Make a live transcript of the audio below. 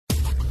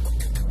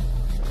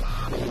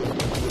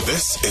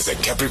This is a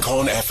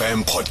Capricorn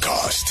FM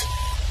podcast.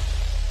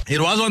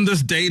 It was on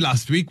this day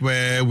last week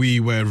where we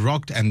were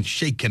rocked and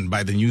shaken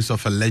by the news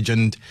of a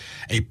legend,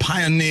 a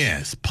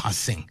pioneer's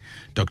passing.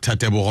 Dr.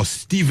 Thabo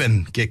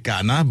Stephen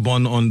Kekana,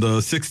 born on the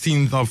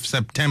 16th of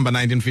September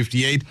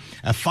 1958,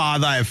 a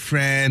father, a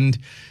friend,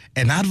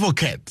 an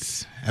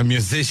advocate, a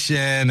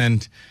musician,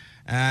 and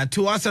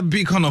to us a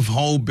beacon of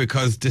hope,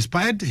 because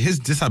despite his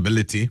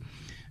disability,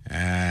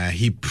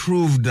 he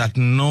proved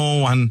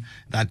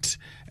that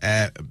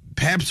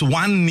perhaps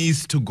one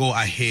needs to go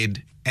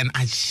ahead and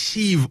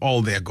achieve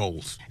all their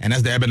goals. And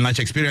as the Urban Lunch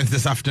Experience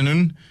this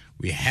afternoon,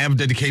 we have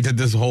dedicated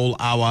this whole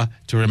hour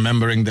to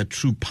remembering the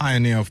true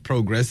pioneer of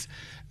progress,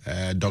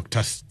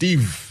 Dr.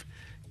 Steve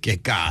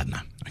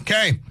Kekana.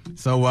 Okay,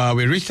 so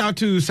we reached out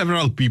to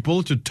several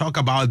people to talk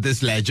about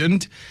this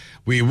legend.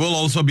 We will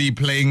also be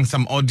playing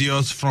some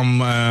audios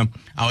from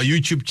our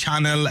YouTube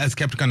channel as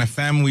Capricorn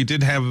FM. We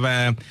did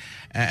have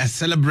a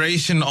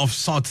celebration of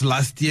sorts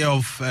last year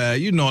of,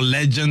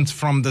 legends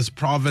from this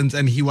province,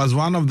 and he was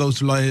one of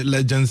those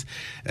legends.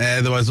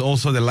 There was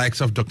also the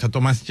likes of Dr.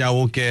 Thomas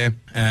Chauke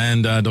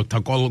and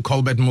Dr.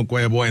 Colbert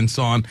Mukwebo and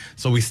so on.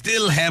 So we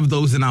still have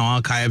those in our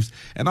archives,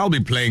 and I'll be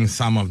playing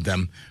some of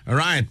them. All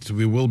right,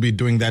 we will be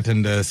doing that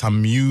and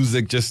some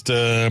music just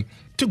to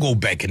go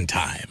back in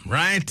time,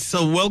 right?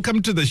 So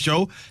welcome to the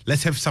show.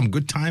 Let's have some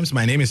good times.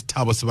 My name is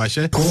Thabo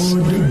Sebashe.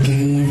 God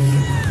gave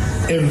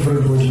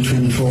everybody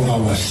 24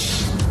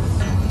 hours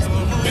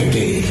per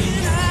day.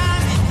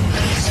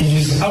 It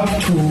is up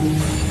to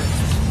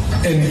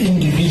an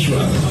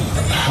individual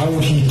how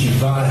he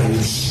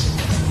divides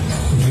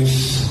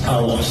these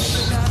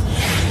hours.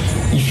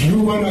 If you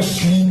want to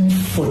sleep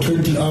for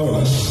 20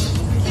 hours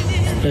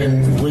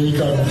and wake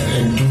up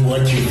and do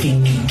what you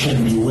think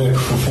can be work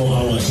for 4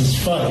 hours, it's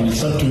fine,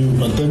 it's up to you,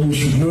 but then you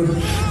should not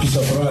be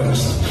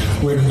surprised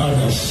when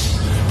others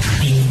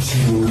beat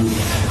you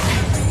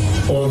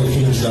all the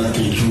things that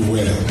they do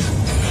well.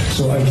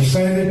 So I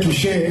decided to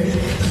share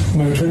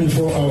my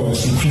 24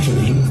 hours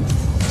equitably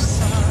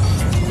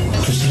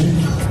to sleep,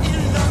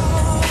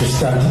 to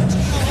study,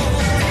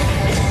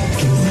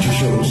 to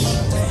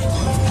shows.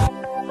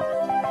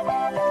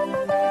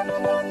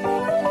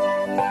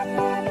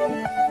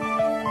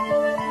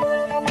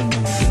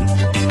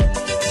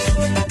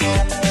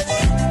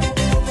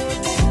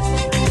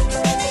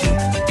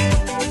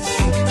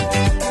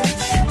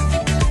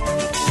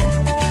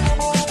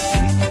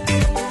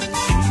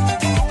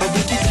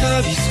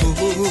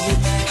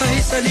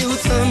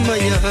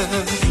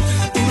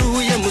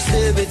 Uruya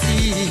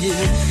musebeti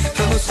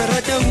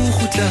hausarata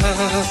uhuta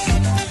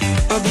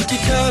abuti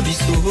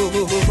tabiso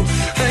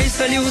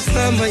haisali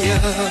usamaya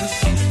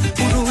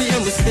uruya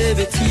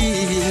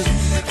musebeti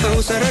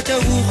hausarata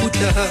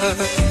uhuta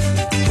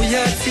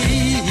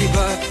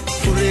uyatiba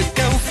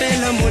ureka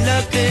ufela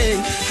molape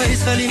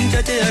haisali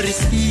mtate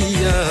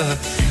arisia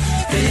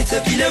pita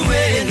pile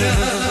wena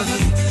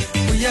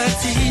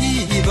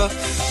uyatiba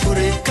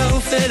ureka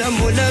ufela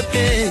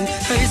molape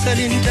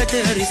haisali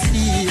mtate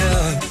arisia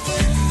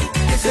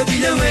pita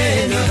pile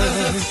wena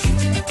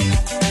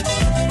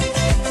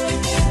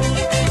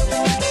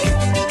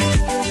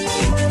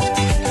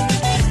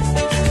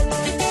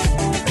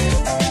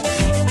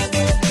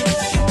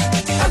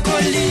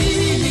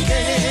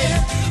akolike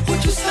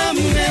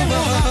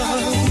utusamewa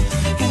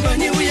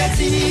ubani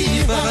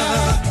uyatiba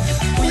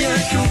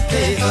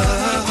uyashupea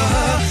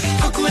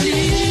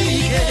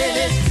akolike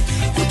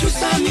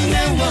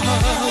utusamewa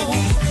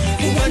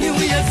ubani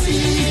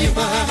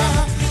uyatiba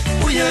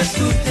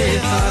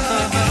uyashupea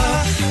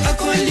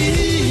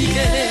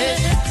akolike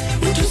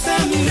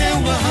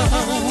utusamewa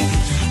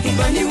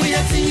ubani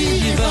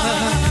uyatiba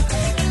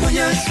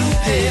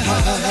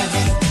uyashupea.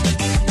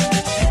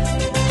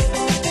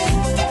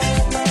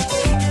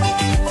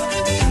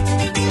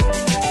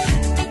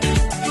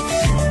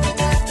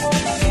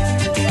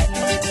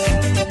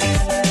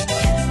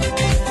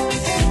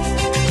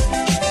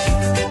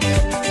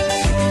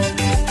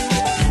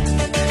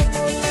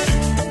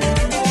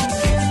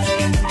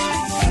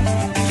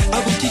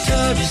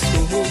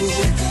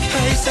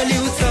 Haisali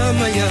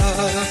utamaya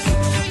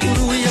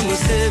uruya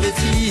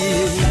musebeti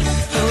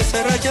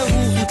hausaraja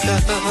uhuta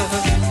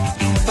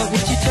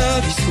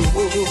abutita biso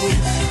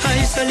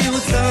haisali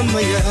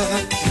utamaya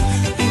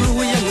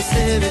uruya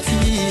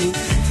musebeti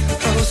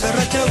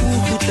hausaraja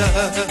uhuta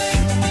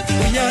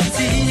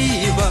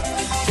uyatiba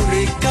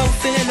ureka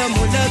ufela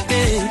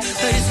molape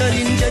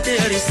haisali njate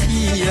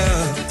arisia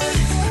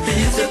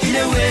pizza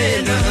pile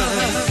wena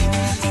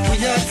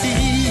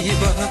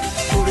uyatiba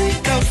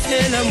ureka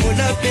ufela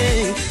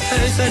molape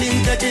haisali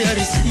njate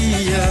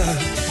arisia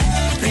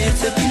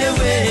pizza pile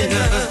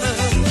wena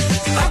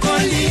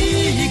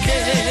akolike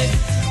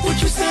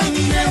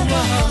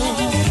utusamewa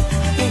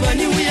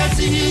ubani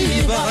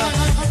uyatiba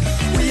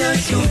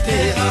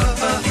uyashupea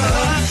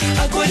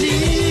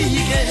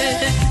akolike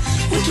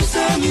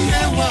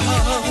utusamewa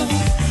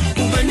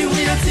ubani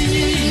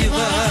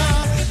uyatiba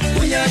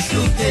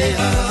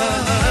uyashupea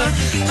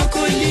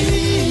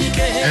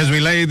akolike. As we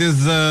lay this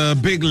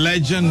big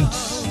legend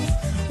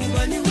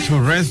to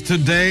rest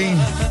today,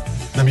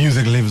 The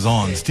music lives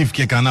on. Steve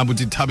Kekana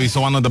Buti Tabi,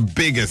 so one of the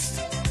biggest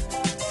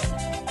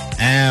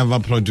ever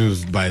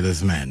produced by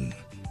this man.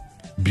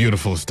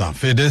 Beautiful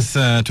stuff. It is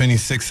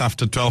 26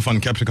 after 12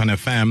 on Capricorn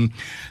FM.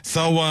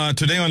 So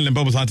today on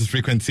Limpopo's Artist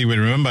Frequency, we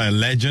remember a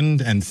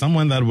legend and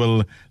someone that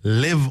will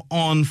live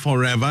on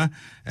forever,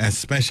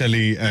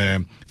 especially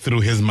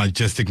through his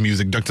majestic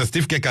music. Dr.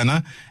 Steve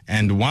Kekana,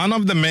 and one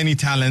of the many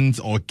talents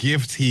or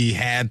gifts he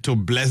had to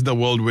bless the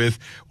world with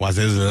was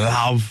his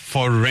love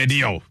for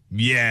radio.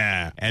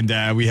 Yeah.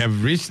 And we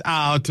have reached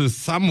out to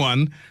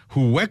someone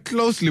who worked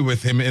closely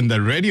with him in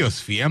the radio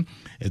sphere.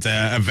 It's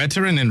a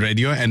veteran in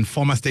radio and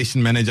former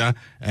station manager,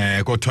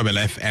 Thabo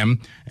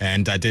FM,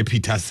 and Tate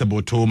Peter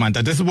Sebotoma.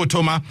 Tate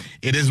Sebotoma,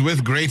 it is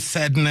with great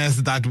sadness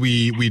that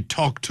we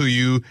talk to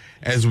you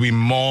as we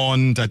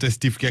mourn Tate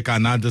Steve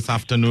Kekana this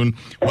afternoon.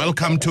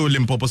 Welcome to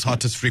Limpopo's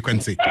Hottest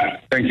Frequency.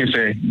 Thank you,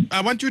 sir. I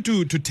want you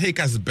to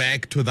take us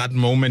back to that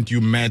moment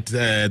you met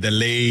the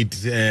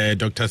late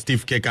Dr.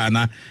 Steve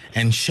Kekana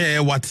and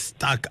share what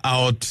stuck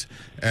out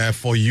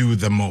for you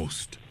the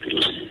most.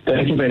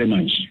 Thank you very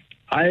much.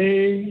 I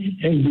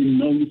have been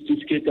known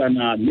Steve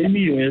Kekana many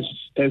years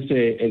as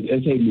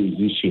a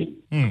musician.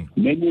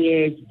 Many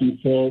years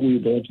before we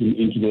brought him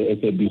into the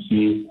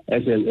SABC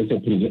as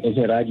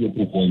a radio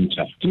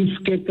presenter. Steve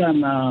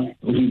Kekana,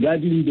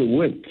 regarding the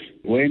work,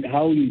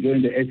 how he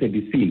joined the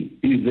SABC,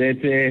 is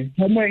that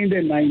somewhere in the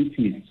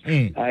 90s,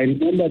 I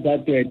remember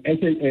that it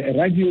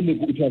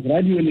was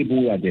Radio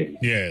Leboa then.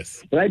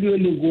 Yes. Radio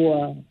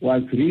Leboa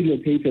was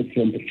relocated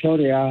from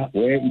Victoria,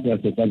 where it was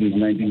established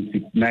in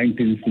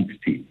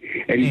 1960,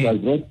 and it was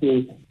brought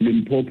to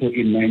Limpopo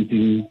in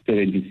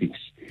 1976.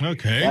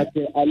 Okay. But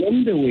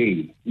along the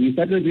way, we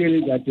started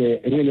realizing that the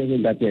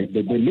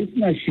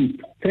listenership,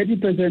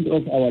 30%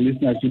 of our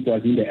listenership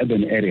was in the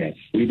urban areas.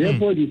 We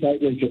therefore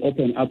decided to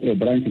open up a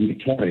branch in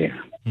Victoria.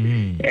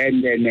 And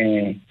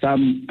then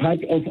some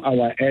part of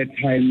our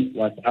airtime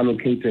was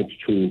allocated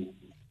to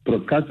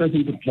broadcasters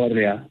in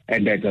Victoria,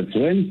 and that's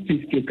when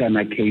Steve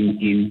Kekana came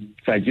in,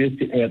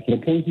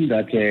 proposing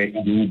that he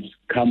would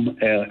come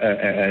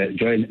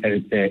join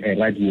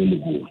Radio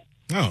Leboa.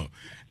 Oh.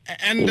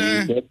 And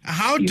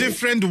how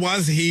different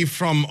was he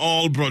from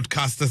all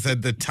broadcasters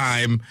at the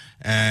time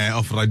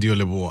of Radio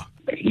Leboa?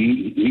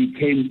 He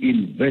came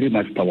in very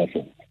much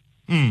powerful.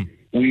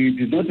 We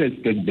did not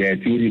expect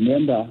that. You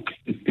remember,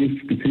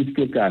 Steve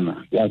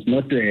Kekana was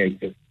not a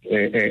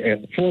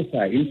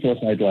foresight. His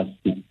foresight was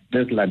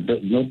just like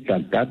not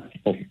like that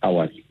of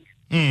ours.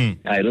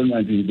 I don't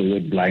want to use the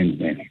word blind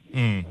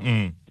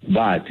man.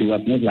 But he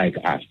was not like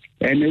us.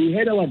 And we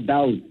had our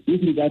doubts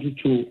with regard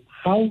to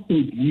how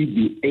could we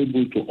be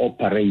able to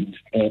operate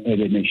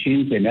the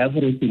machines and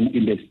everything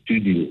in the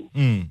studio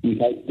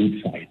without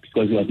good sight,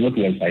 because he was not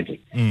well sighted.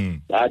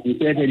 But we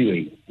said,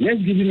 anyway,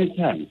 let's give him a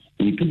chance.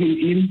 We took him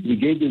in, we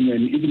gave him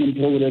an evening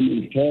program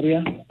in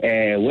Victoria,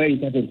 where he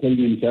started calling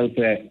himself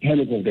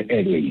Pilot of the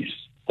Airways.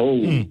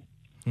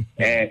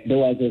 There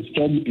was a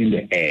storm in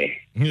the air.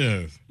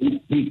 Yes.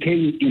 He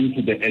came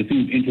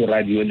into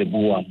Radio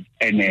Leboa,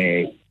 and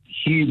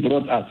he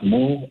brought us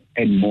more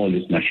and more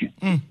listenership.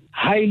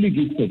 Highly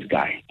gifted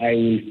guy. I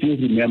will still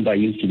remember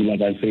he used to be,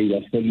 like I say, he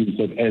was calling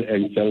himself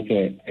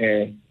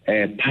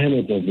a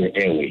pilot of the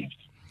airwaves.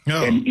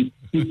 And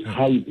it's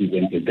how he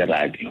presented the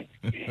radio.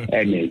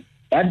 And it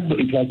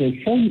was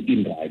a phone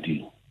in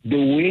radio.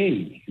 The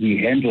way he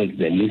handled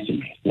the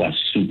listeners was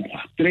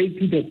super. Straight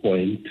to the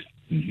point,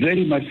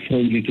 very much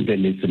friendly to the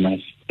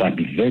listeners, but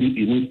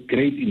with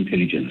great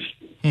intelligence.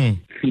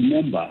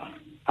 Remember,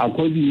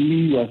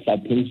 accordingly, he was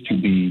supposed to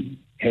be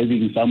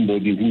having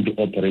somebody who would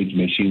operate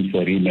machines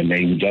for him, and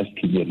they would just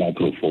keep the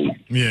microphone.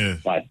 Yeah.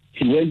 But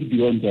he went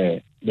beyond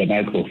the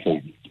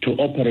microphone to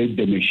operate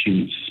the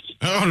machines.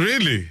 Oh,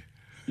 really?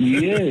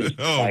 Yes.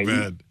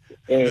 Man.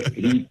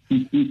 He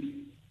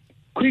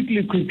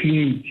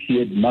quickly, he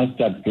had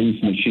mastered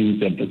those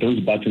machines and those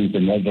buttons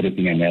and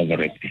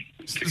everything.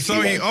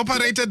 So he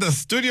operated the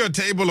studio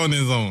table on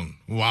his own.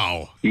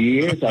 Wow.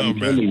 Yes, I'm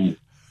telling you.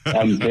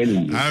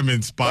 I'm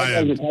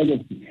inspired.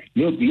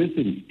 Look,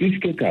 listen, Steve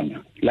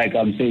Kekana, like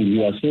I'm saying,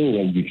 you are so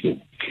well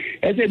gifted.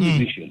 As a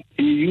musician,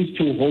 he used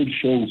to hold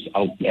shows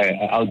out there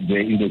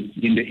in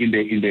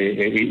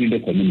the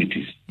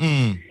communities.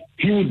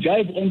 He would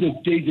jive on the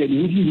stage and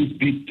he wouldn't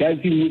be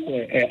jiving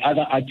with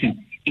other artists.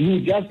 He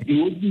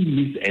wouldn't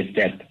miss a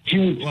step. He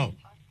would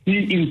be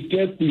in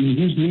step in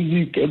his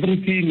music,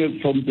 everything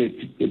from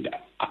the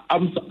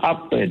arms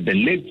up, the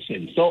legs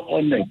and so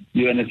on.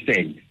 You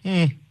understand?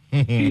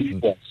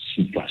 It was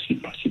super.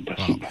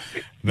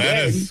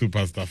 That is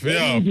super stuff.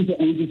 Yeah.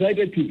 We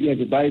decided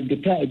to, by the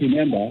time,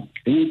 remember,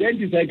 we then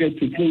decided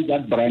to close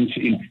that branch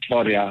in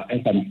Victoria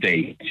at some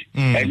stage.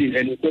 And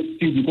because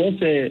he was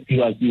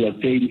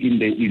staying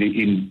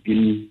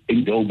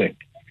in Joburg.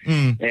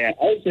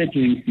 I said to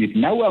him, Steve,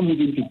 now we're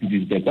moving to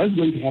Pittsburgh. What's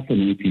going to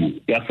happen with you?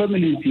 Your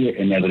family is here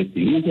and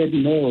everything. He said,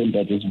 no,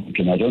 that is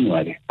don't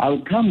worry.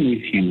 I'll come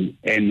with you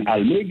and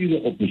I'll make you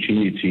the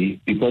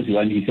opportunity because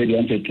he said he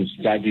wanted to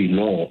study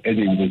law at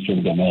the University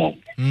of the North.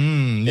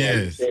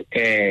 Yes.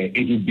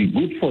 It would be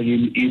good for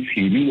him if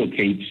he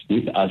relocates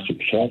with us to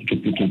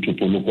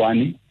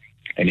Polokwane.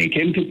 And he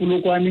came to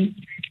Polokwane.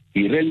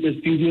 He ran the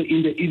studio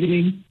in the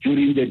evening.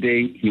 During the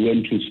day, he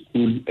went to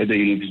school at the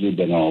University of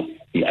the North.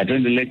 He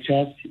attended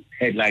lectures,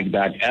 had like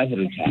that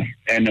every time.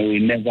 And we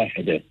never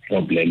had a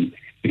problem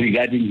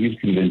regarding his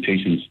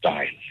presentation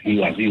style. He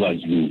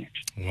was good.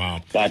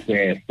 Wow. But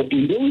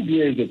in those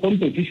years, the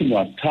competition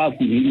was tough,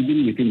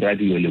 even within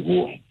Radio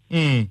Levo.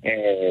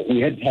 We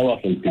had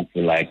powerful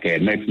people like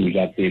Max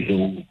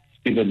Mujapelo,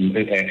 Stephen,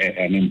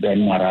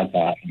 Ben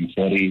Marata, I'm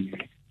sorry,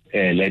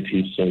 let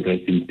his soul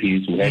rest in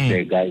peace. We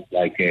had guys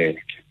like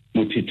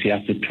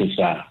Mutitiasi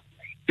Tusa.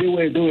 They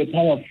were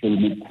powerful,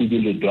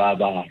 Mukudulu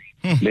Dwaba,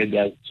 let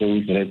their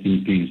souls rest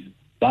in peace.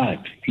 But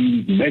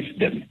he matched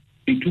them.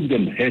 He took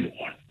them head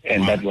on.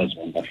 And that was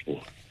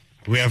wonderful.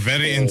 We are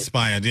very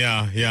inspired.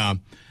 Yeah.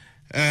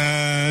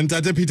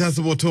 Tate Peter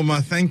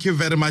Sebotoma, thank you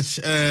very much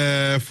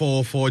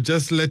for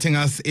just letting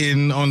us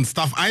in on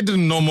stuff. I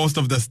didn't know most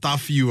of the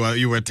stuff you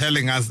were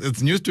telling us.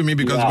 It's news to me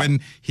because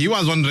when he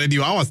was on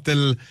radio, I was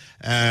still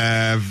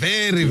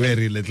very,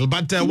 very little.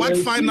 But what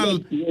final?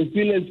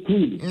 Still at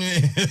school.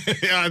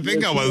 Yeah, I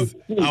think I was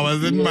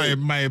in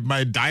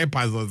my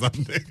diapers or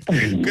something.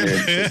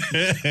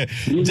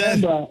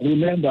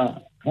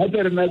 Remember. That's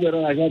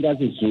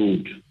a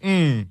suit.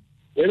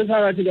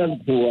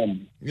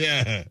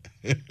 Yeah.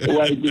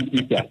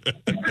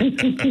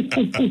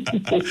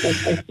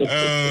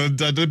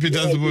 Tate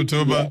Peter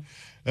Sebotoma.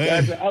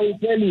 I'll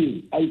tell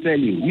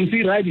you. You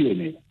see,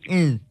 radio,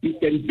 it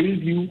can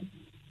build you,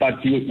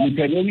 but you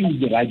can only use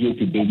the radio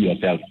to build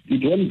yourself.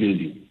 It won't build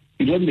you.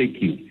 It won't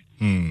make you.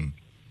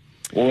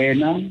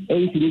 When I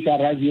finish a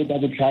radio, and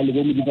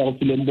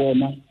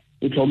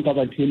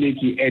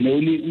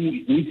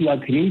only with your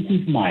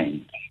creative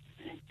mind,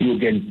 you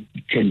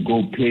can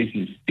go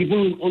places. People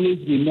will always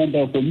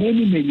remember for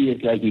many, many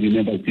years, like we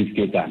remember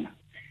Kekana,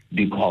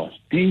 because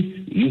this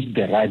used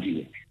the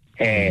radio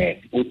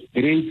with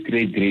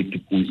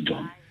great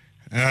wisdom.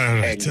 All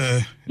right.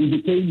 He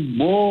became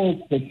more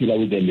popular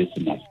with the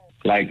listeners,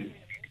 like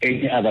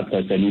any other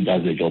person who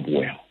does the job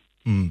well.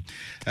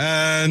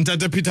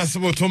 Tate Peter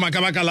Sebotoma,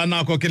 ka baka la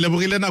nako ke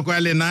lebogile nako ya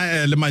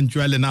lena le mantšu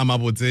a lena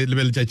mabotse le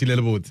be le tšatši le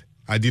le botse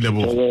a di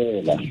leboga.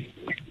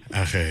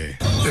 A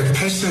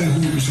person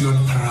who is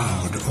not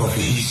proud of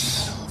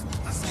his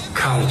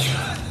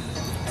culture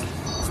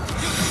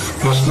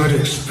must not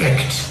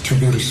expect to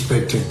be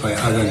respected by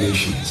other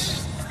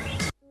nations.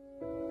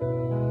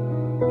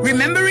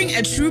 Remembering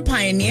a true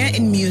pioneer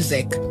in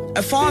music,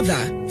 a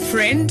father,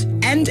 friend,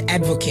 and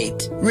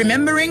advocate.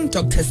 Remembering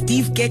Dr.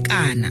 Steve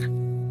Kekana.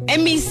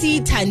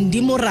 MEC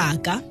Thandi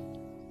Moraka.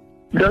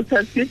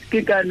 Dr. Steve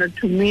Kekana,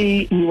 to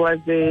me, he was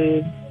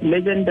a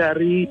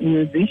legendary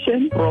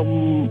musician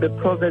from the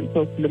province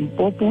of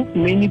Limpopo.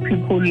 Many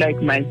people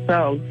like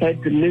myself had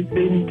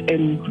listened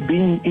and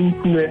been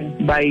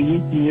influenced by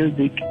his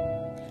music.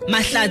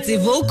 Mahlatsi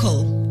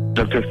vocal.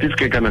 Dr. Steve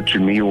Kekana to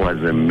me was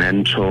a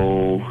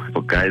mentor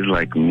for guys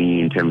like me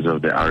in terms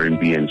of the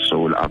R&B and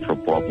soul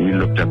Afropop. We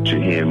looked up to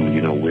him,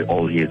 with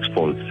all his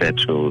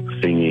falsetto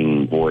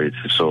singing voice.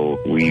 So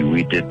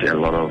we did a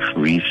lot of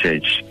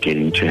research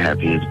getting to have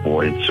his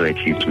voice so at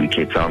least we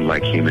could sound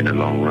like him in the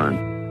long run.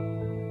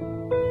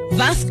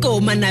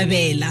 Vasco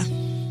Manavela.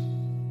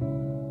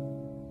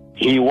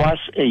 He was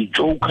a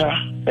joker,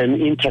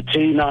 an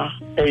entertainer,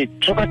 a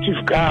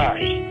talkative guy,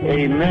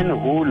 a man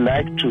who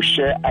liked to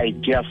share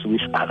ideas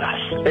with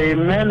others, a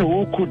man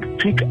who could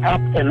pick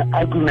up an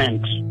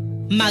argument.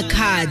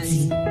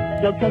 Makadzi.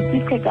 Dr.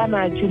 Steve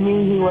Kekana, to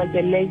me, he was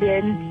a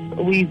legend.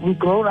 We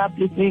grew up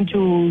listening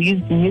to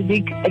his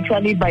music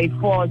actually by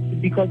force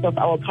because of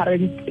our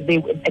parents. They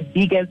were the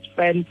biggest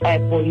fans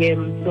for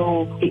him.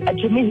 So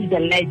to me, he's a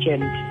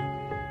legend.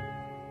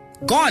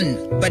 Gone,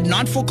 but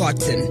not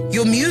forgotten.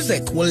 Your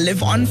music will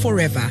live on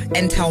forever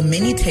and tell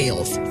many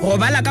tales.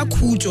 Robala ka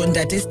khutjo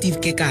Ntate Steve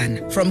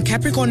Kekana from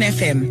Capricorn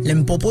FM,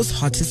 Limpopo's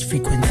hottest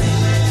frequency.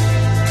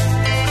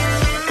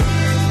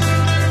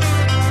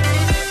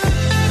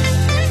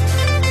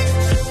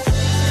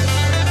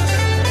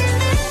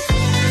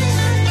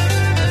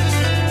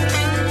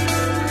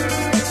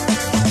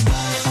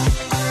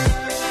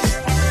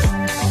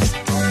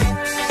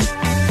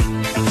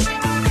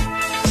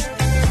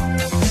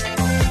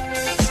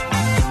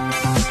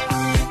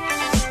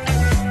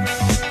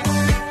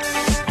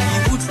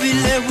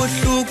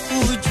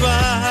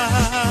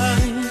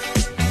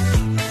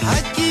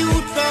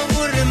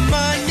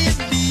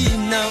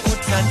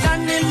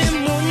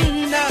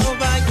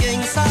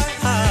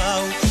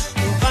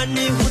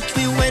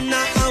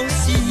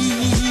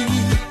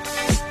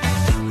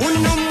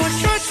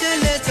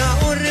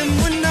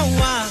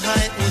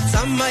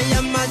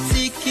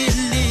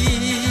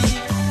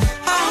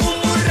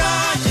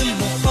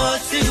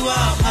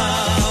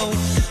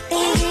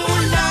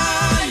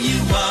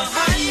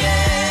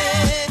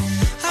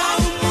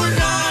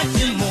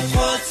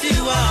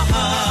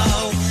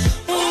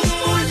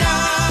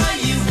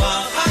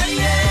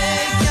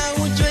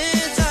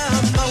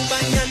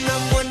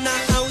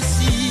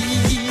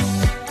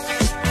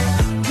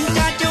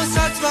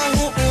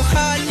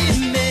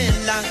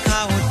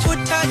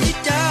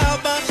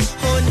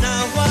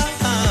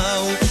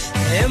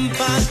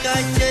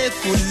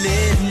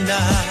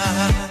 kulena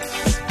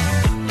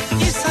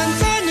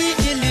Isanzani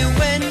ili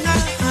wena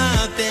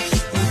habe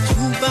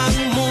Utuba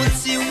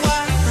moti wa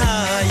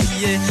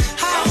haye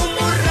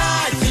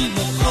Haumurati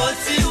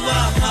mukoti wa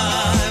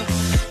haye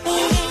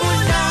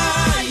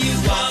Umulai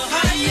wa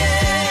haye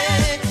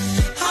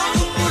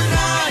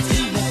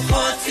Haumurati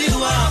mukoti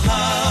wa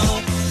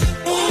haye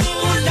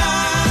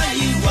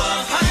Umulai wa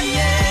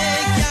haye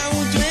Ya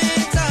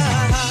udweta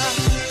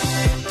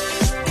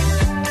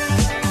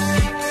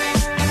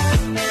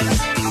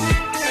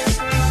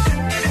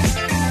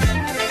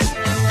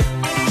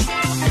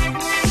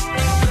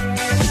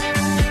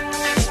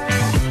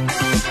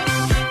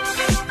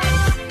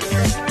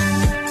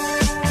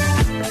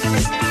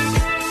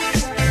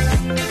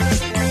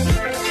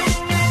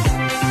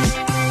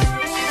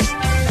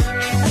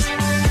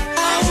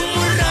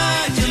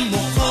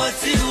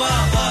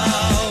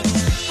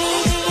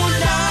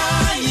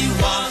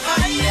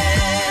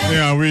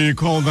Yeah, we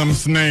call them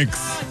snakes.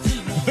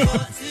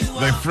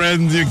 They're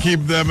friends, you keep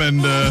them,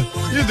 and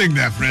you think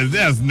they're friends.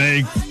 They're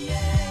snakes.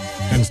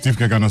 And Steve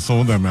Kekana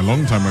saw them a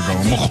long time ago.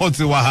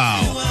 Mokgotsi wa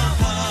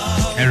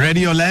hao. A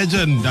radio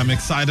legend. I'm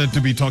excited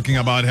to be talking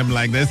about him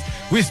like this.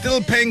 We're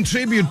still paying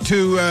tribute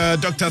to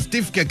Dr.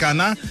 Steve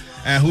Kekana,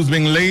 who's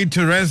being laid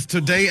to rest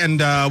today. And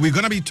we're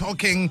going to be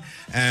talking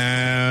to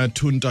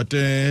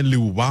Ntate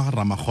Liuwa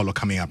Ramakgolo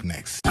coming up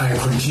next. I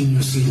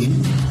continue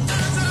singing.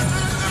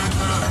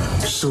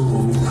 So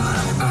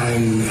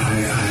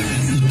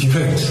it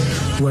depends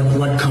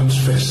what comes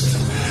first.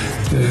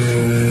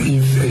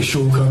 If a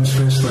show comes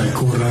first, I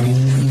go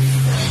running.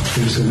 If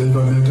there's a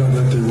labor matter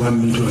that they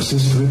want me to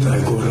assist with, I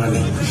go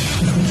running.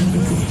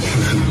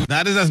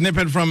 That is a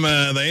snippet from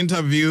the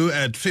interview,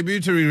 a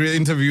tributary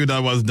interview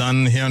that was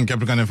done here on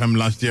Capricorn FM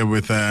last year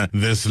with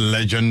this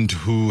legend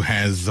who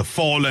has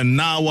fallen.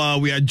 Now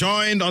we are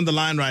joined on the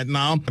line right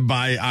now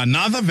by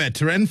another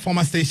veteran,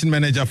 former station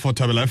manager for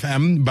Thabo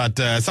FM, but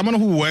someone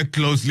who worked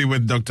closely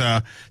with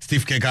Dr.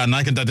 Steve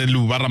Kekana, Ntate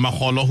Liuwa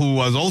Ramakgolo, who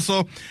was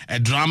also a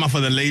drummer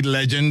for the late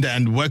legend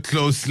and worked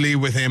closely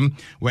with him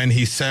when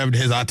he served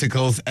his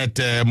articles at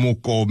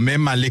Mokome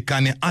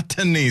Malekane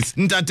Attorneys.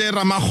 Ntate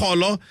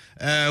Ramakgolo,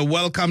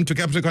 welcome to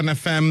Capricorn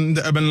FM,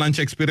 the Urban Lunch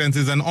Experience.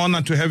 Is an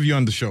honor to have you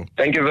on the show.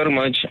 Thank you very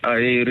much. I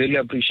really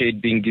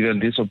appreciate being given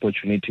this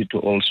opportunity to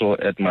also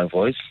add my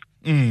voice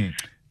in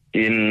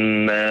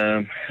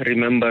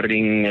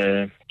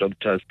remembering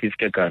Dr. Steve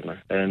Kekana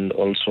and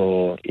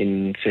also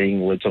in saying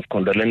words of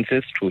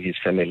condolences to his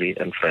family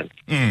and friends.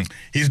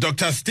 He's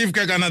Dr. Steve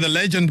Kekana, the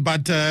legend,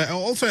 but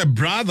also a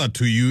brother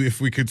to you,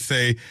 if we could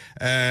say,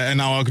 and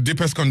our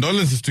deepest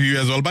condolences to you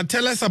as well. But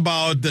tell us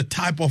about the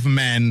type of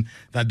man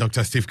that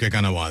Dr. Steve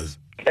Kekana was.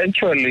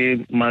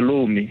 Actually,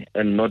 Malumi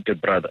and not a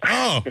brother.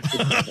 Oh,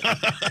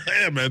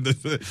 yeah, man.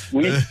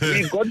 We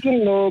got to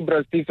know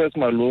Brother Steve as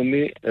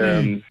Malumi.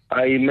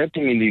 I met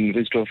him in the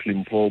University of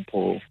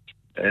Limpopo,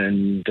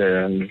 and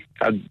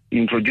I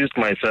introduced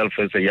myself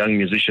as a young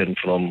musician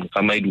from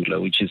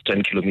Kamaidula, which is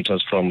 10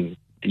 kilometers from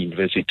the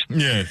university.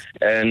 Yes.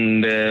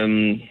 And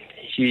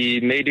he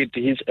made it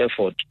his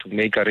effort to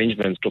make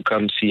arrangements to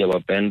come see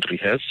our band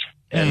rehearse.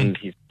 And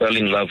he fell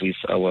in love with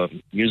our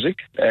music,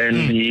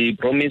 and he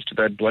promised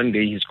that one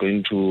day he's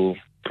going to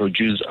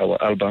produce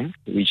our album,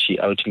 which he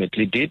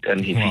ultimately did,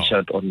 and he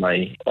featured on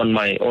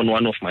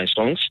one of my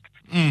songs.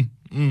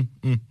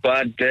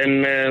 But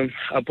then,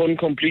 upon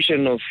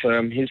completion of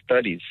his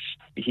studies,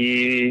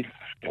 he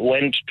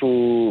went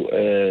to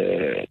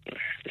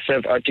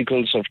serve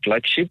articles of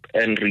clerkship,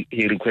 and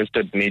he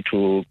requested me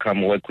to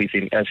come work with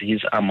him as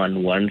his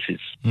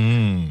amanuensis,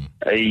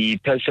 a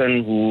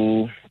person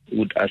who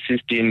would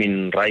assist him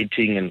in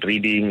writing and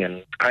reading,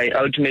 and I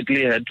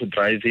ultimately had to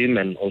drive him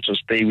and also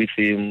stay with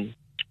him,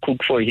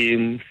 cook for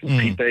him,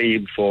 prepare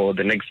him for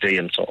the next day,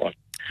 and so on.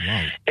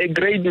 Wow. A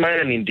great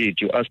man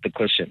indeed. You asked the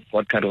question,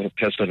 what kind of a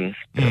person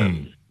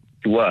he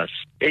was?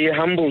 A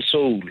humble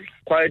soul,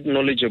 quite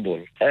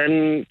knowledgeable,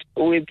 and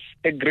with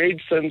a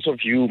great sense of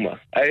humor.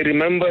 I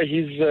remember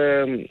his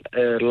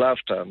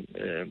laughter.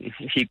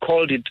 He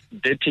called it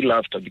dirty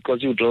laughter because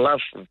he would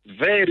laugh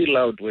very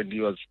loud when he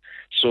was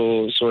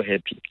so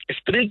happy.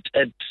 Strict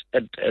at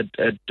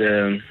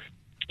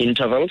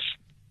intervals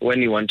when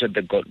he wanted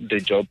the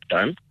job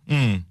done.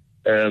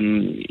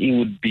 He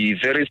would be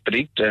very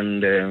strict,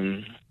 and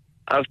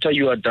after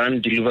you are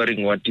done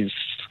delivering what is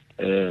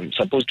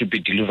supposed to be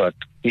delivered,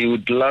 he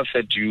would laugh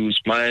at you,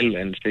 smile,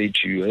 and say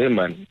to you, "Hey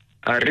man,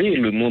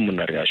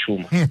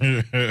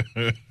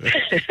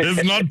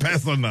 it's not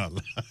personal."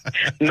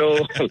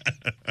 No,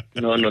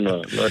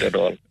 not at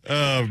all.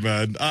 Oh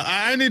man,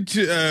 I need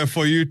to,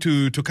 for you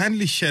to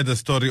kindly share the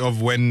story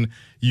of when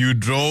you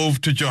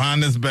drove to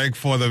Johannesburg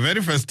for the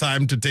very first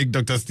time to take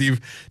Dr. Steve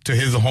to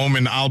his home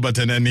in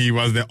Alberton, and he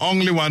was the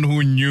only one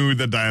who knew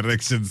the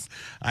directions.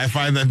 I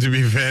find that to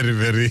be very,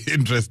 very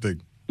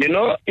interesting. You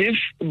know, if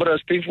Brother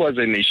Steve was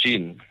a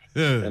machine,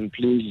 and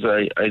please,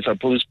 I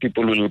suppose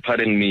people will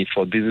pardon me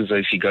for this is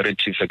a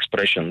figurative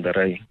expression that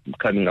I'm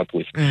coming up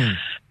with.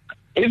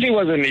 If he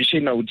was a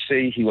machine, I would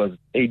say he was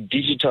a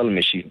digital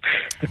machine.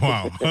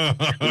 Wow.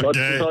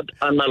 not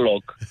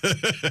analog.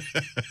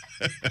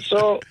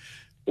 So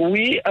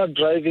we are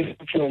driving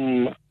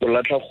from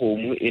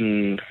Bolatla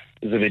in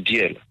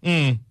Zebediel,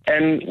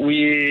 and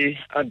we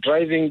are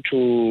driving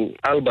to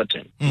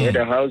Alberton. We had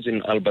a house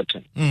in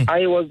Alberton.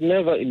 I was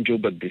never in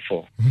Joburg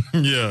before.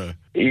 Yeah.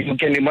 You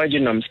can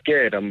imagine I'm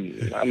scared. I'm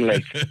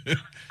like,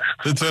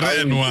 the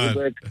terrain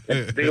one.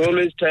 They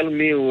always tell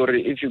me, or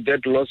if you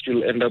get lost,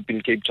 you'll end up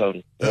in Cape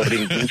Town or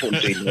in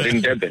Bloemfontein or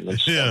in Durban. And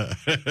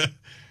stuff. Yeah.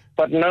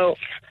 But now,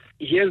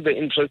 here's the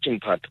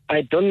interesting part.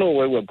 I don't know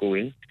where we're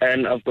going,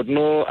 and I've got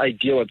no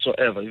idea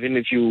whatsoever. Even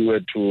if you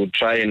were to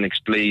try and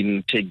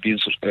explain, take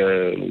this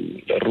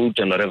route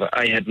and whatever,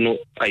 I had no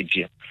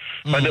idea.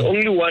 But the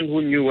only one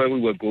who knew where we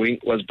were going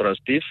was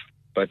Brastif,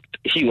 but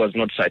he was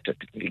not sighted.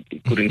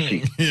 He couldn't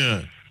see.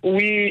 Yeah.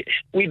 We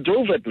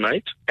drove at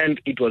night, and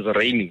it was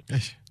raining.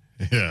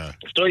 Yeah.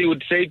 So he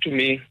would say to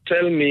me,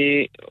 tell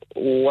me,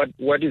 what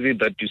is it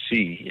that you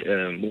see?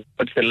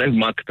 What's the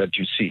landmark that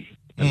you see?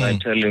 And I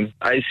tell him,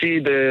 I see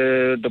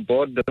the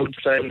board, the road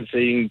sign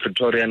saying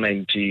Pretoria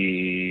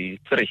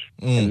 93.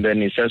 And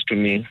then he says to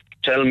me,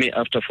 tell me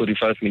after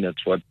 45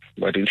 minutes, what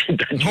is it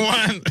that you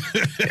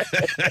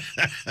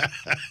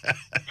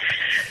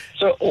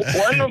So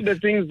one of the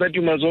things that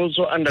you must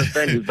also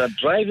understand is that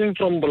driving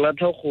from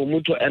Bolatla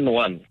Kgomo to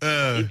N1,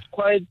 it's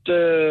quite,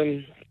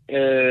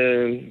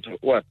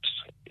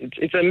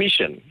 It's a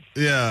mission.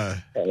 Yeah.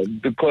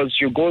 Because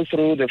you go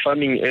through the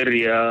farming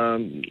area,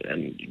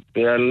 and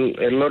there are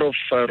a lot of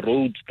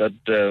roads that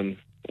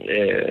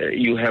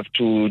you have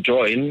to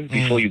join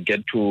before you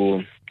get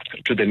to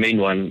the main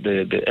one,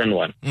 the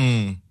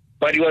N1.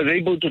 But he was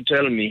able to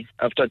tell me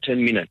after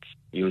 10 minutes,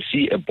 you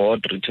see a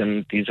board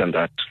written this and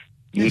that.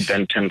 You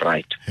then turn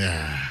right.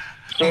 Yeah.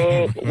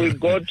 So we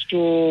got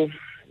to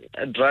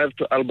drive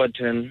to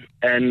Alberton,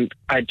 and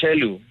I tell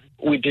you,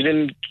 we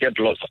didn't get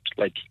lost.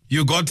 Like,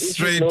 you got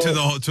straight to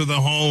the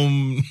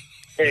home.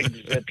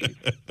 Exactly.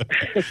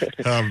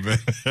 Oh, man.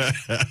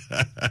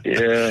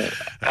 Yeah.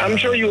 I'm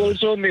sure you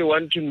also may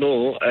want to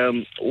know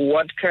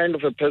what kind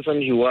of a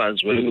person he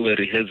was when we were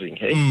rehearsing.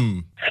 Hey?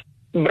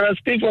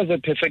 Brastif was a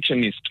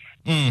perfectionist.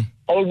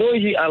 Although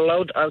he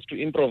allowed us to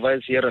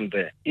improvise here and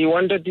there, he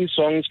wanted his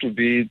songs to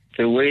be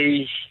the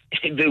way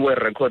they were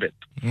recorded.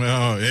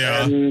 Oh,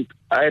 yeah. And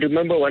I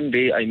remember one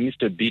day I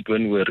missed a beat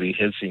when we were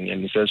rehearsing,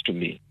 and he says to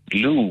me,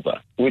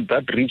 Luba, with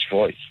that rich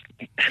voice.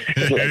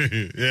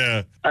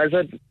 Yeah. I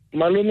said,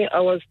 Malumi, I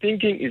was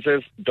thinking. He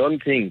says,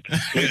 don't think.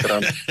 Please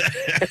run.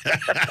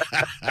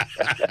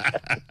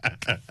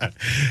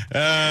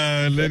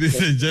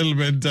 Ladies and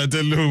gentlemen,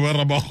 Tatelu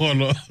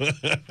Warabakolo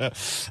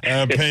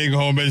paying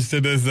homage to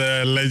this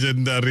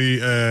legendary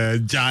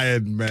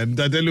giant man.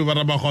 Tatelu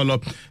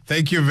Warabakolo,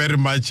 thank you very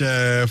much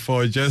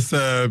for just,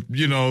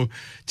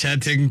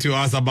 chatting to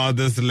us about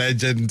this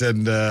legend,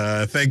 and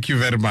thank you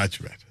very much,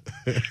 man.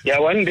 Yeah,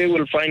 one day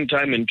we'll find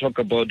time and talk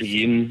about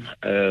him,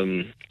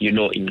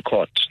 in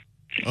court.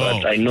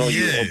 But I know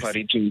you're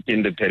operating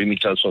in the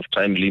perimeters of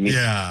time limit.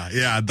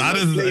 Yeah, that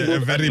is a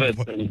very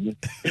important.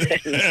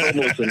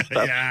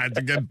 Yeah,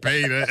 to get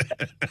paid.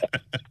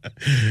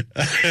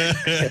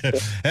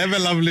 Have a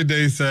lovely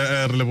day,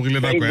 sir. Thank you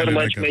very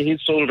much. May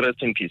his soul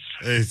rest in peace.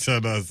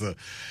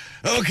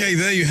 Okay,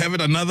 there you have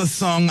it. Another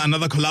song,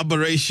 another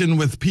collaboration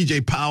with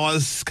PJ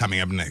Powers coming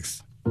up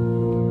next.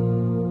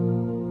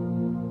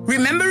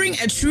 Remembering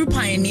a true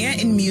pioneer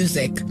in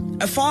music,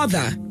 a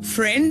father,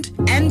 friend,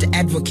 and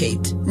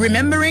advocate.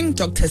 Remembering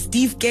Dr.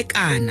 Steve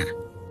Kekana.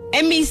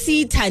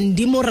 MEC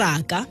Thandi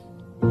Moraka.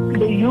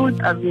 The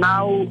youth are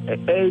now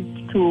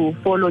urged to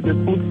follow the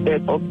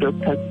footsteps of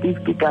Dr. Steve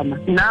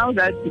Kekana. Now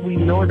that we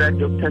know that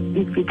Dr.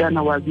 Steve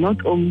Kekana was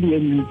not only a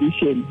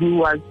musician, he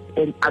was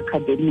an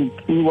academic,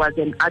 he was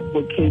an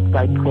advocate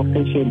by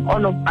profession.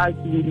 All of us,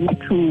 we need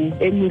to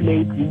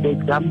emulate his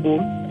example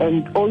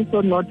and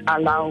also not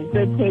allow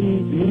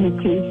certain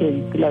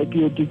limitations like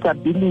your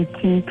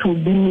disability to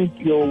limit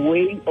your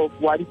way of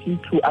wanting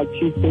to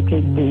achieve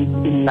certain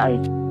things in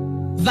life.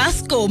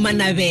 Vasco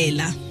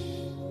Manabela.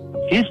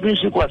 His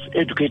music was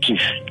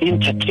educative,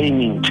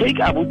 entertaining. Take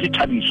Abuti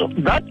Tabiso.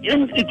 That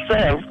in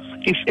itself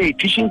is a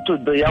teaching to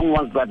the young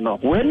ones that know.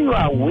 When you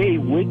are away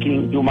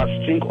working, you must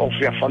think of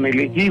your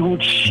family. He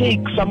would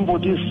shake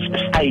somebody's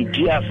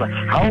ideas.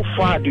 How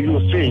far do you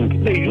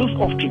think? The youth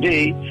of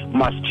today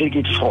must take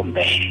it from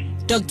there.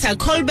 Dr.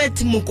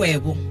 Colbert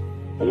Mukwebo.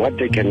 What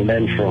they can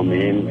learn from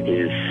him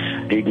is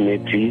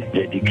dignity,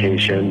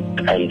 dedication,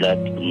 and that,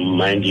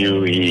 mind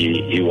you,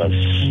 he was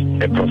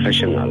a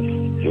professional.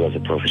 He was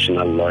a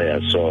professional lawyer,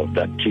 so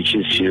that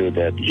teaches you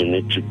that you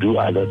need to do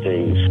other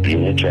things. You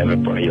need to have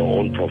your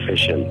own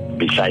profession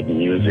beside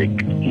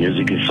music.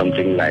 Music is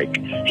something like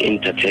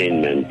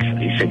entertainment.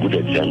 It's a good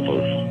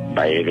example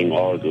by having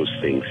all those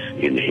things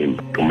in him.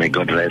 May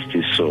God rest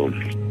his soul.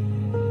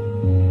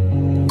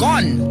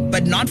 Gone,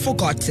 but not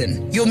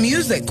forgotten. Your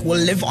music will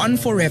live on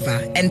forever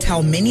and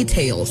tell many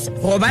tales.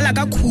 Robala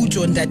ka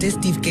Khutjo Ndate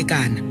Steve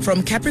Kekana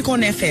from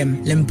Capricorn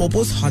FM,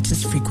 Limpopo's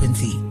hottest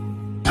frequency.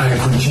 I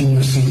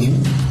continue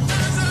singing.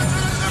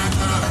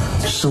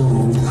 So it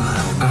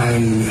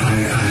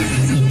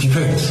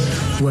depends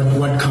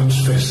what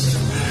comes first.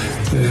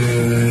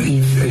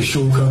 If a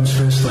show comes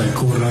first, I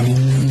go running.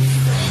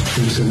 If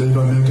there's a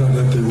labor matter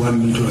that they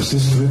want me to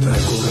assist with, I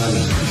go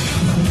running.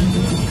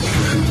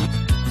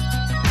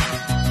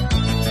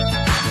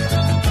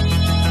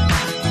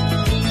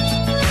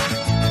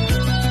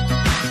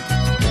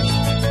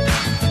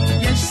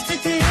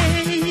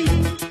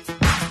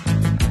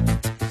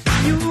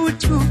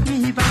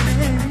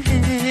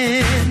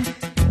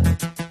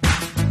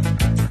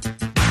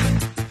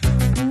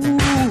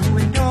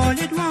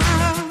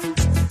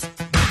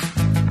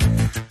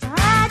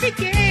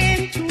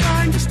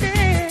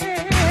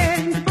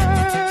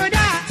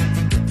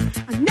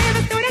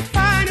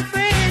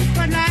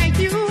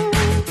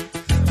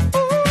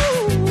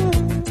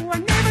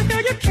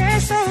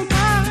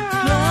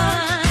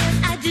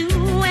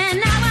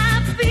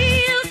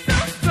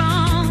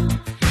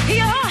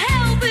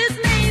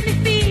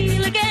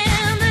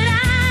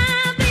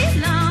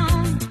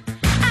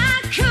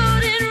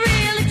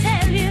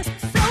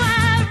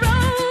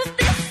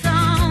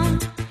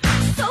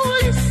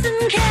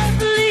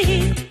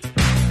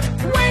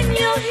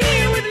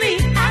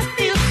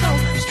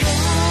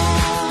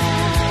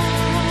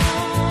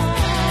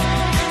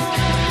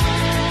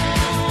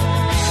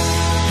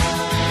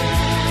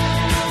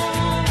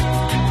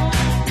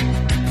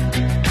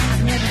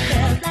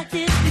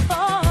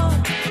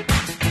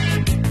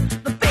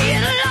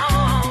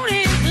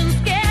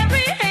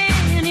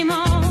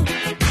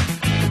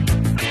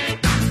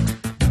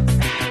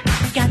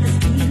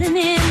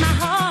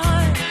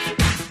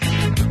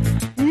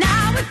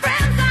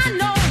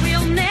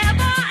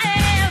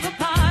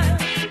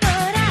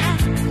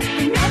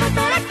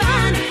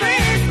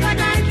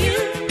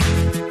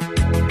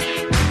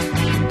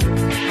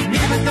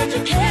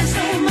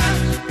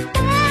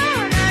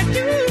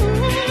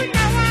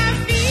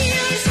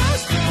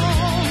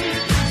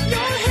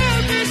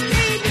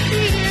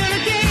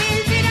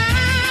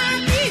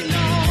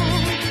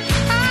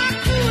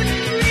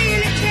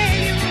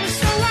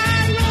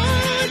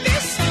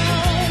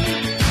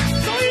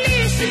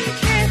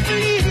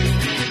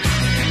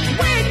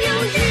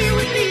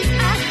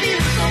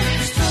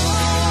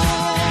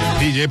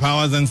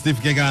 Powers and Steve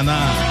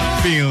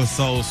Kekana feel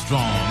so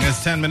strong.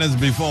 It's 10 minutes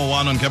before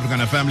 1 on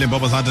Capricorn FM,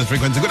 Limpopo's hottest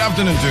frequency. Good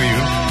afternoon to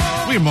you.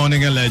 We're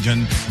mourning a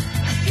legend.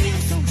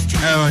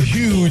 A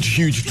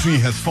huge tree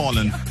has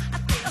fallen.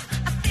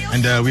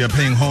 And we are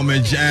paying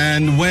homage.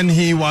 And when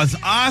he was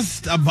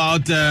asked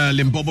about a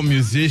Limpopo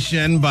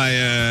musician by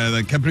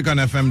the Capricorn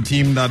FM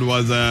team that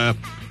was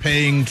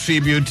paying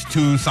tribute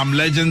to some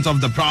legends of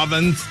the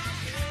province,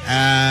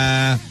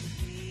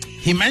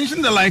 he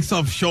mentioned the likes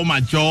of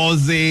Shoma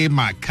Jose,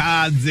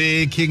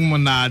 Makadze, King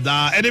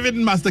Monada, and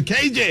even Master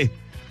KJ.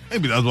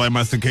 Maybe that's why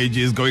Master KJ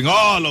is going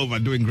all over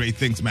doing great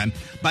things, man.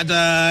 But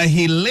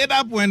he lit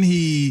up when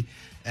he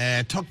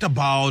talked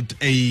about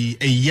a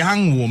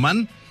young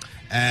woman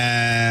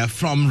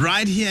from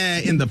right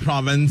here in the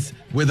province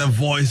with a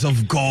voice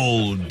of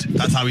gold.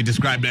 That's how he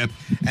described her.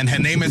 And her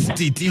name is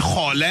Titi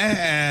Khole,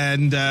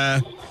 and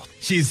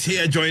she's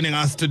here joining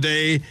us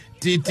today.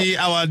 Titi,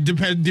 our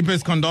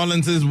deepest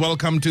condolences.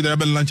 Welcome to the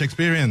Urban Lunch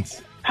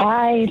Experience.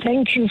 Hi,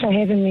 thank you for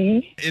having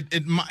me.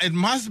 It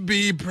must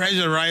be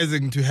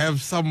pressurizing to have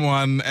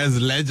someone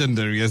as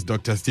legendary as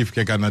Dr. Steve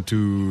Kekana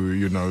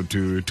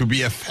to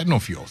be a fan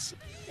of yours.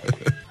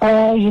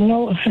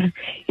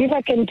 If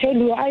I can tell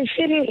you, I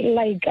feel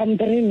like I'm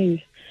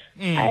dreaming.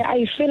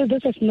 I feel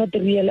this is not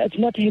real. It's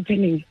not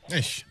happening.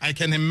 I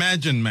can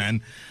imagine,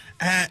 man.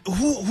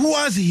 Who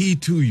was he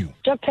to you?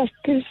 Dr.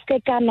 Steve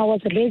Kekana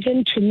was a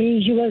legend to me.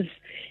 He was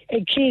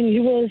a king. He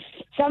was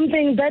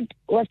something that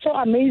was so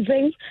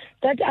amazing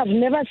that I've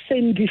never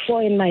seen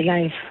before in my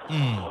life.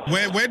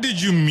 Where did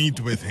you meet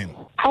with him?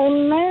 I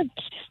met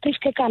Steve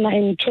Kekana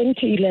in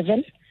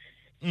 2011.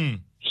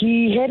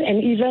 He had an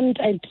event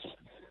at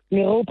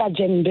Miropa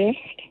Jembe.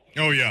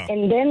 Oh, yeah.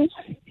 And then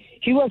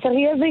he was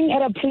rehearsing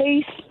at a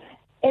place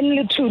in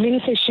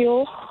Lutulin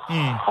Sesio,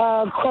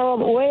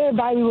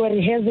 whereby we were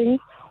rehearsing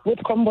with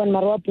Kombo and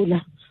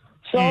Marwapula.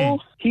 So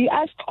he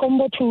asked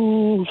Kombo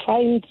to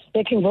find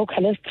backing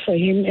vocalist for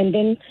him, and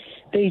then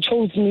they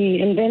chose me.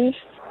 And then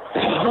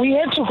we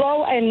had to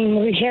go and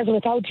rehearse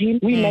without him.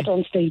 We met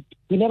on stage.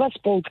 We never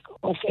spoke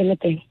of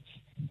anything.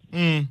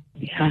 Wow.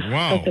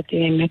 That's the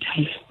day I met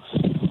him.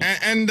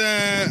 And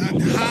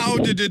how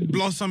did it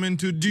blossom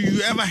into? Do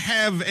you ever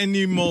have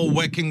any more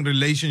working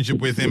relationship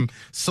with him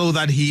so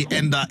that he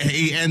ends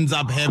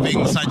up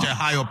having such a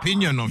high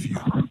opinion of you?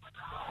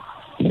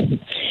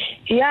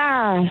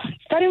 Yeah,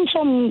 starting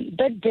from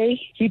that day,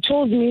 he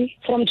told me,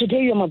 from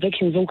today you're my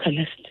backing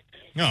vocalist.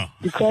 Oh.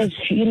 Because,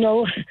 he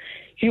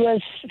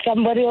was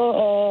somebody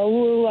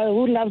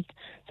who loved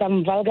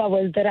some vulgar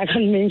words that I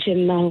can't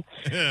mention now.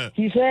 Yeah.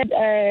 He said,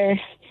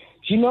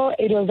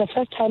 it was the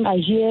first time I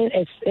hear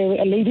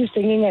a lady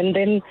singing and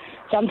then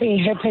something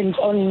happens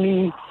on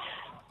me.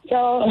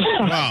 So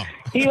wow.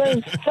 He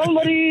was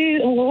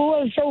somebody who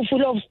was so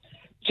full of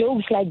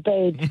jokes like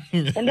that.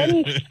 And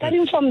then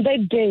starting from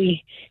that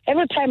day,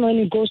 every time when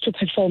he goes to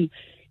perform,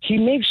 he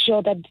makes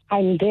sure that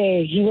I'm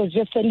there. He was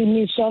just sending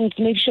me songs,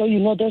 make sure you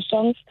know those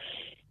songs.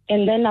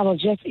 And then I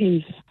was just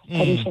in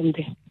from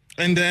there.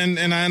 And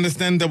I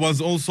understand there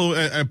was also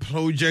a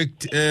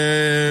project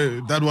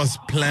that was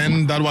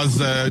planned,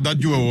 that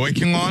you were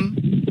working on?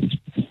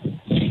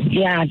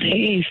 Yeah, there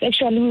is.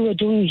 Actually, we were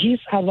doing his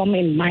album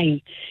and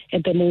mine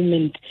at the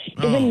moment.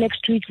 Even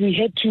next week, we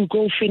had to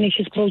go finish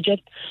his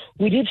project.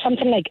 We did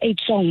something like 8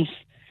 songs.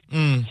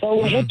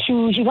 So we had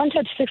to, he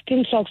wanted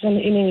 16 songs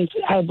in his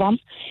album.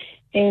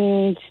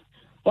 And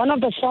one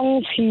of the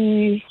songs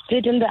he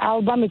did in the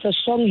album is a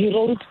song he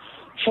wrote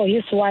for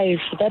his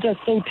wife. That was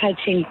so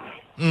touching.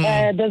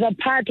 There's a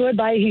part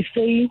whereby he's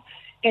saying,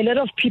 a lot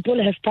of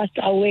people have passed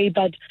away,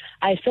 but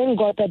I thank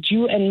God that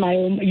you,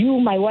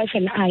 my wife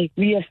and I,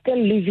 we are still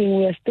living,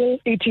 we are still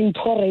eating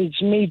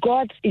porridge. May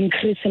God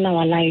increase in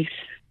our lives.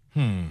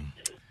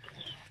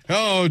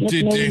 Oh,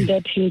 Titi. Knowing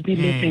that he'll be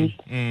living.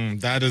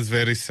 That is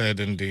very sad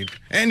indeed.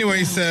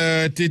 Anyways,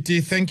 Titi,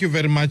 thank you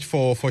very much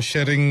for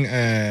sharing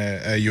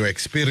your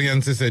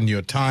experiences and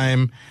your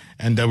time.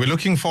 And we're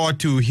looking forward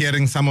to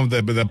hearing some of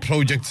the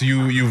projects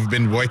you've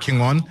been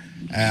working on.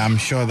 I'm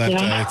sure that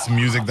it's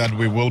music that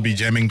we will be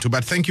jamming to.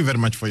 But thank you very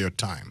much for your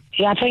time.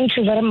 Yeah, thank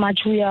you very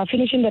much. We are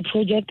finishing the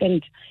project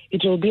and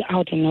it will be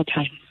out in no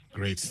time.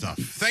 Great stuff.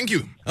 Thank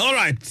you. All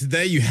right,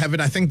 there you have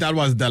it. I think that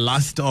was the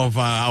last of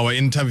our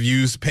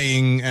interviews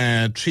paying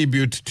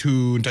tribute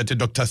to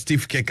Dr.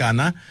 Steve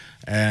Kekana,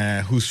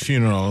 whose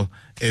funeral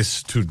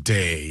is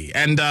today.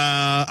 And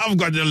I've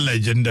got a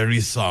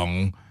legendary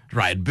song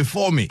right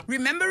before me.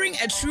 Remembering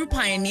a true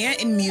pioneer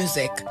in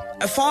music,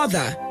 a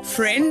father,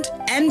 friend,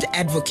 and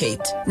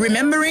advocate.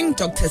 Remembering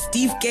Dr.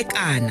 Steve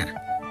Kekana.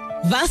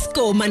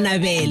 Vasco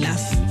Manabela.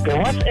 There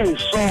was a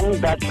song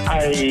that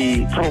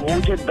I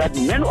promoted that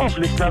many of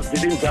listeners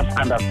didn't just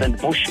understand,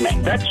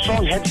 Bushman. That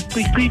song had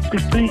P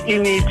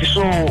in it,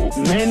 so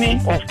many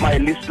of my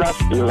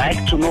listeners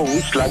like to know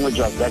which language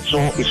was that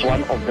song. It's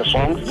one of the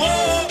songs.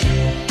 Whoa.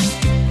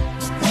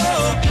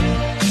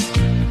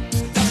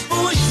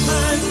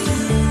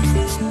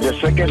 The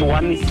second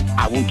one,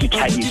 I want to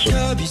tell you so.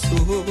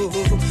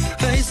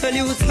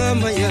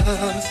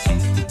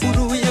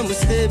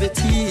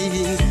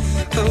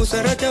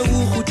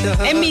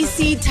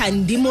 MEC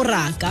Thandi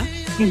Moraka.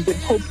 Is the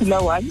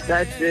popular one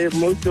that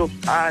most of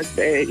us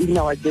in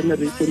our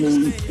generation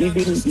we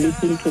even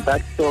listen to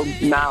that song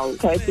now.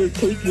 Title,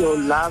 Take Your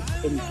Love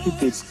and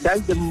Keep It.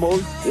 That's the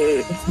most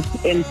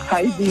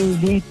enticing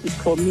hit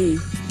for me.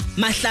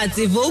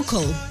 Mahlatsi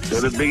vocal.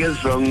 So the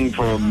biggest song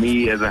for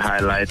me as a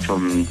highlight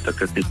from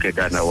Dr. Steve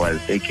Kekana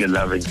was Take Your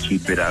Love and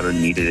Keep It, I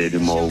Don't Need It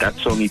Anymore. That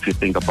song, if you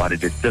think about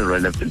it, is still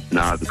relevant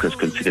now because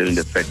considering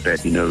the fact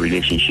that,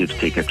 relationships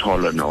take a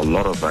toll on a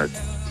lot of us.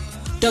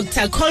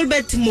 Dr.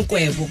 Colbert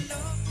Mukwebo.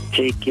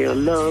 Take your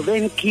love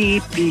and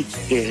keep it,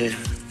 girl.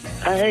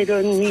 I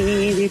don't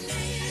need it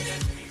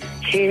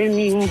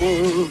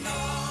anymore.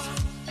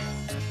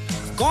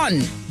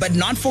 Gone, but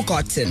not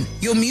forgotten.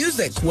 Your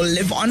music will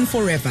live on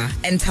forever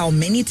and tell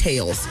many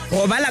tales.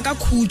 Robala ka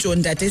khutlo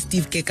Ntate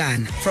Steve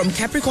Kekana from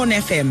Capricorn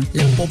FM,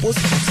 Limpopo's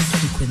hottest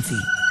frequency.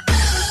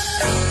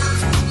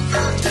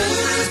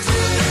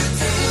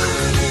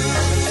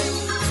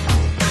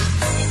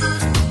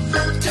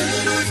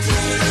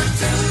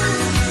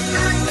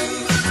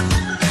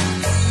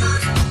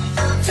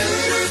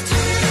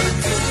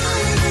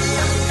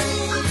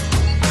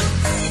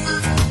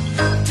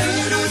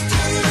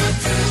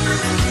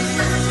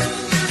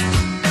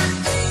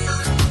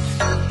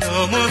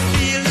 No more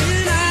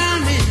feeling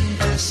I'm in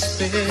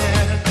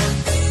despair.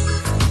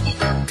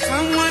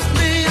 Come what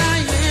may, I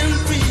am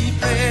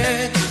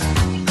prepared.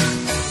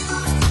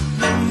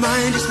 My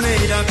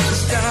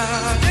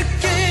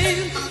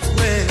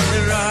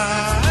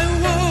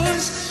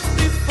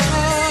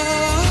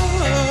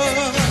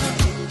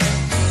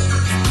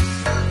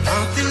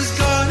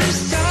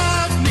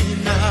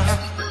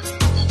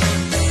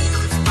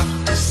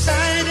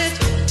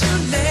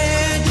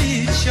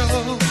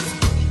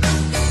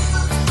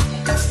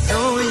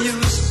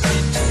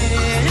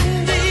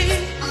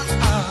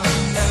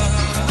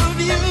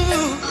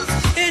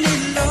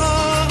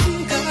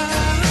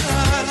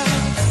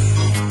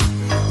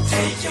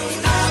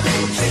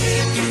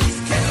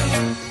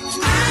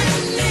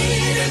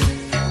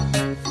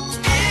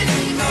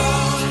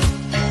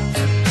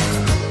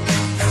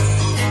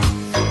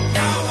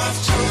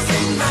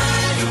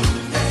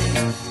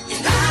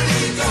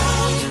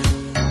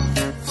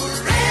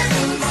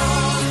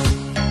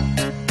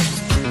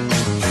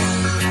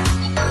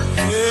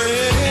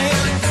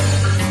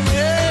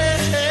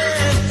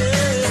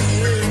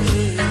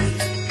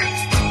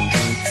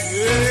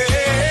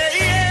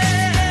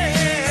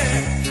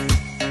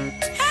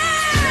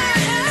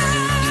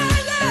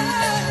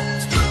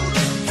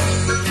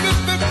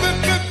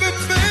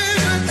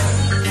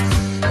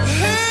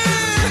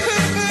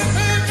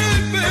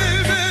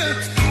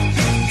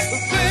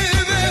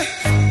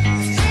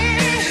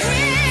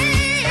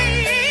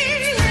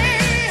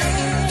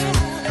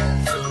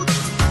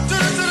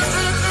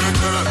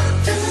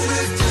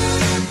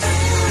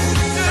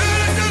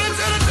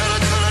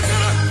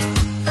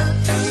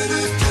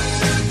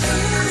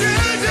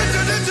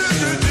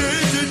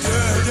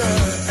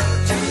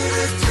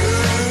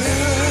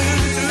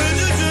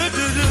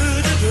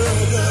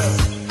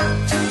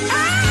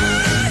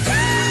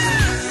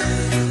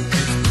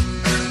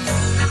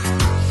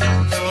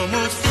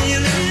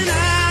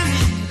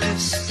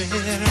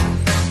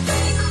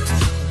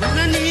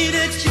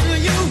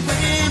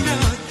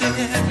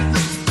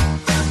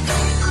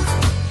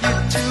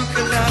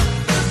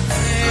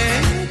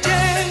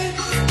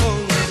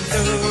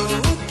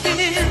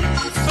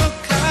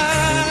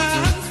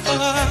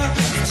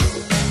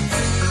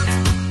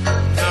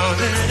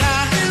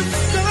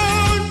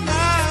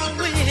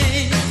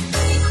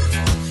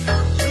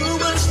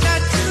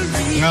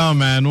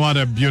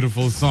What a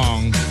beautiful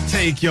song.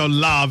 Take your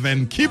love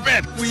and keep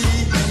it.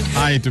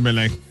 Hi,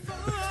 Tumele.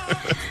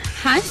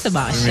 Hi,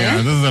 Sebashe. Yeah,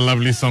 this is a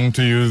lovely song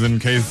to use in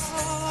case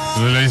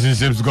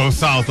relationships go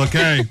south,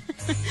 okay?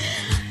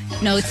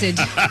 Noted.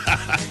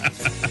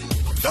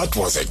 That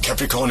was a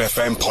Capricorn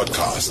FM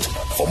podcast.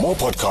 For more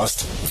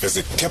podcasts,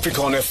 visit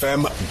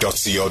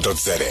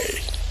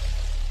capricornfm.co.za.